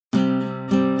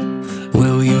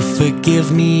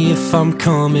forgive me if I'm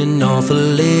coming off a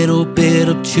little bit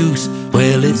obtuse.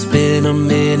 Well, it's been a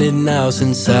minute now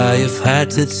since I have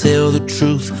had to tell the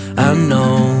truth. I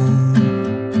know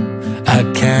I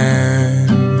can,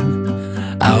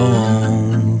 I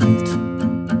won't.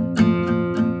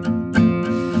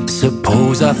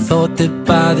 Suppose I thought that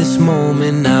by this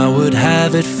moment I would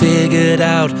have it figured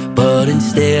out, but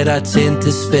instead I tend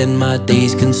to spend my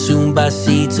days consumed by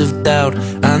seeds of doubt.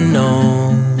 I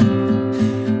know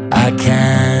I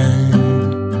can,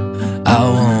 I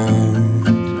won't.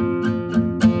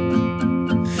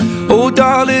 Oh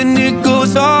darling, it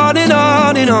goes on and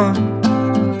on and on,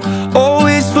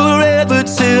 always forever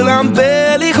till I'm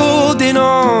barely holding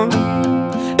on.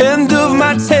 End of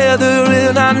my tether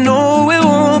and I know it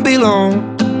won't be long.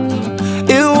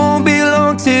 It won't be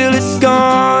long till it's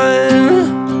gone.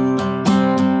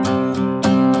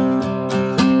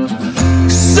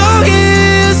 So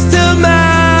here's to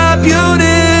my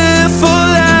beautiful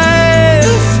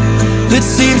life that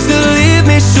seems to leave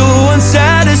me so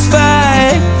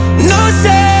unsatisfied. No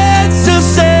sense of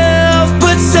self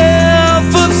but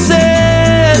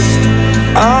self-obsessed.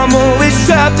 I'm always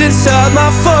trapped inside my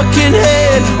fucking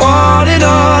head. On and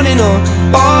on and on,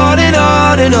 on and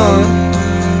on and on,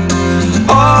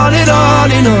 on and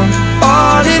on and on,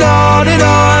 on and on and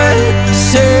on.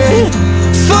 Say,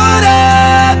 thought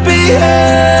I'd be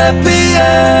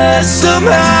happier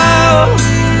somehow,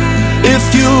 if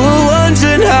you were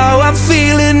wondering how I'm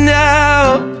feeling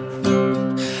now.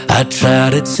 I try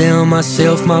to tell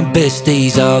myself my best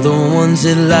days are the ones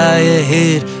that lie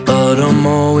ahead, but I'm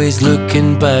always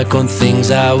looking back on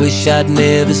things I wish I'd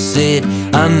never said.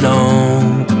 I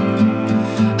know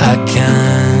I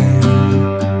can,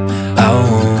 I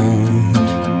won't.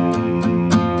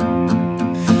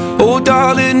 Oh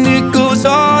darling, it goes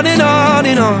on and on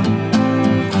and on,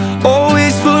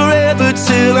 always forever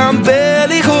till I'm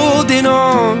barely holding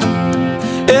on.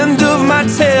 End of my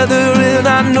tether and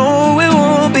I know it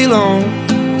won't be long.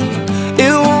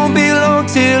 It won't be long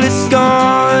till it's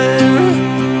gone.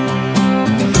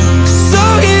 So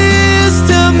here's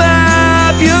to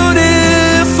my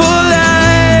beautiful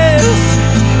life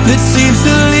that seems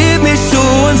to leave me so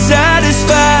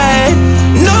unsatisfied.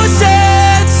 No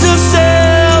sense of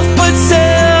self but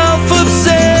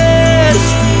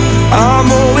self-obsessed.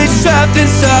 I'm always trapped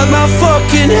inside my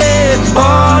fucking head.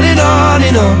 On and on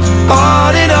and on,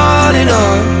 on and on and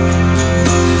on,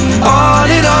 on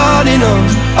and on and on,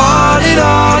 on and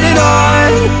on and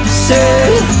on.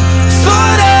 Say,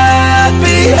 thought I'd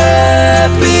be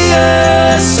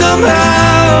happier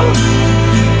somehow,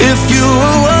 if you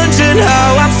were wondering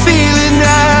how I'm feeling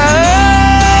now.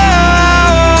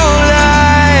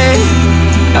 Like,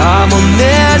 I'm a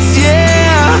mess,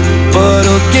 yeah, but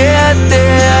I'll get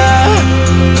there.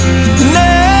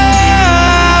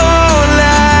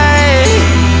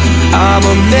 I'm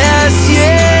a mess,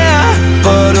 yeah,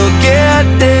 but I'll get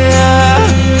there.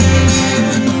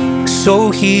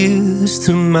 So here's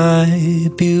to my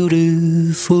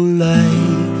beautiful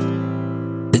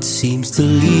life that seems to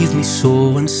leave me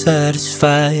so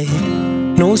unsatisfied.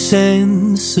 No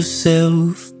sense of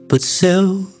self but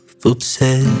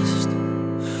self-obsessed.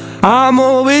 I'm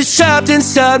always trapped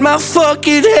inside my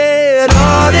fucking head.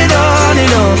 On and on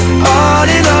and on, on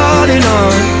and on and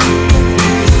on,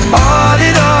 on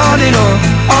and on and on,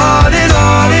 on and on.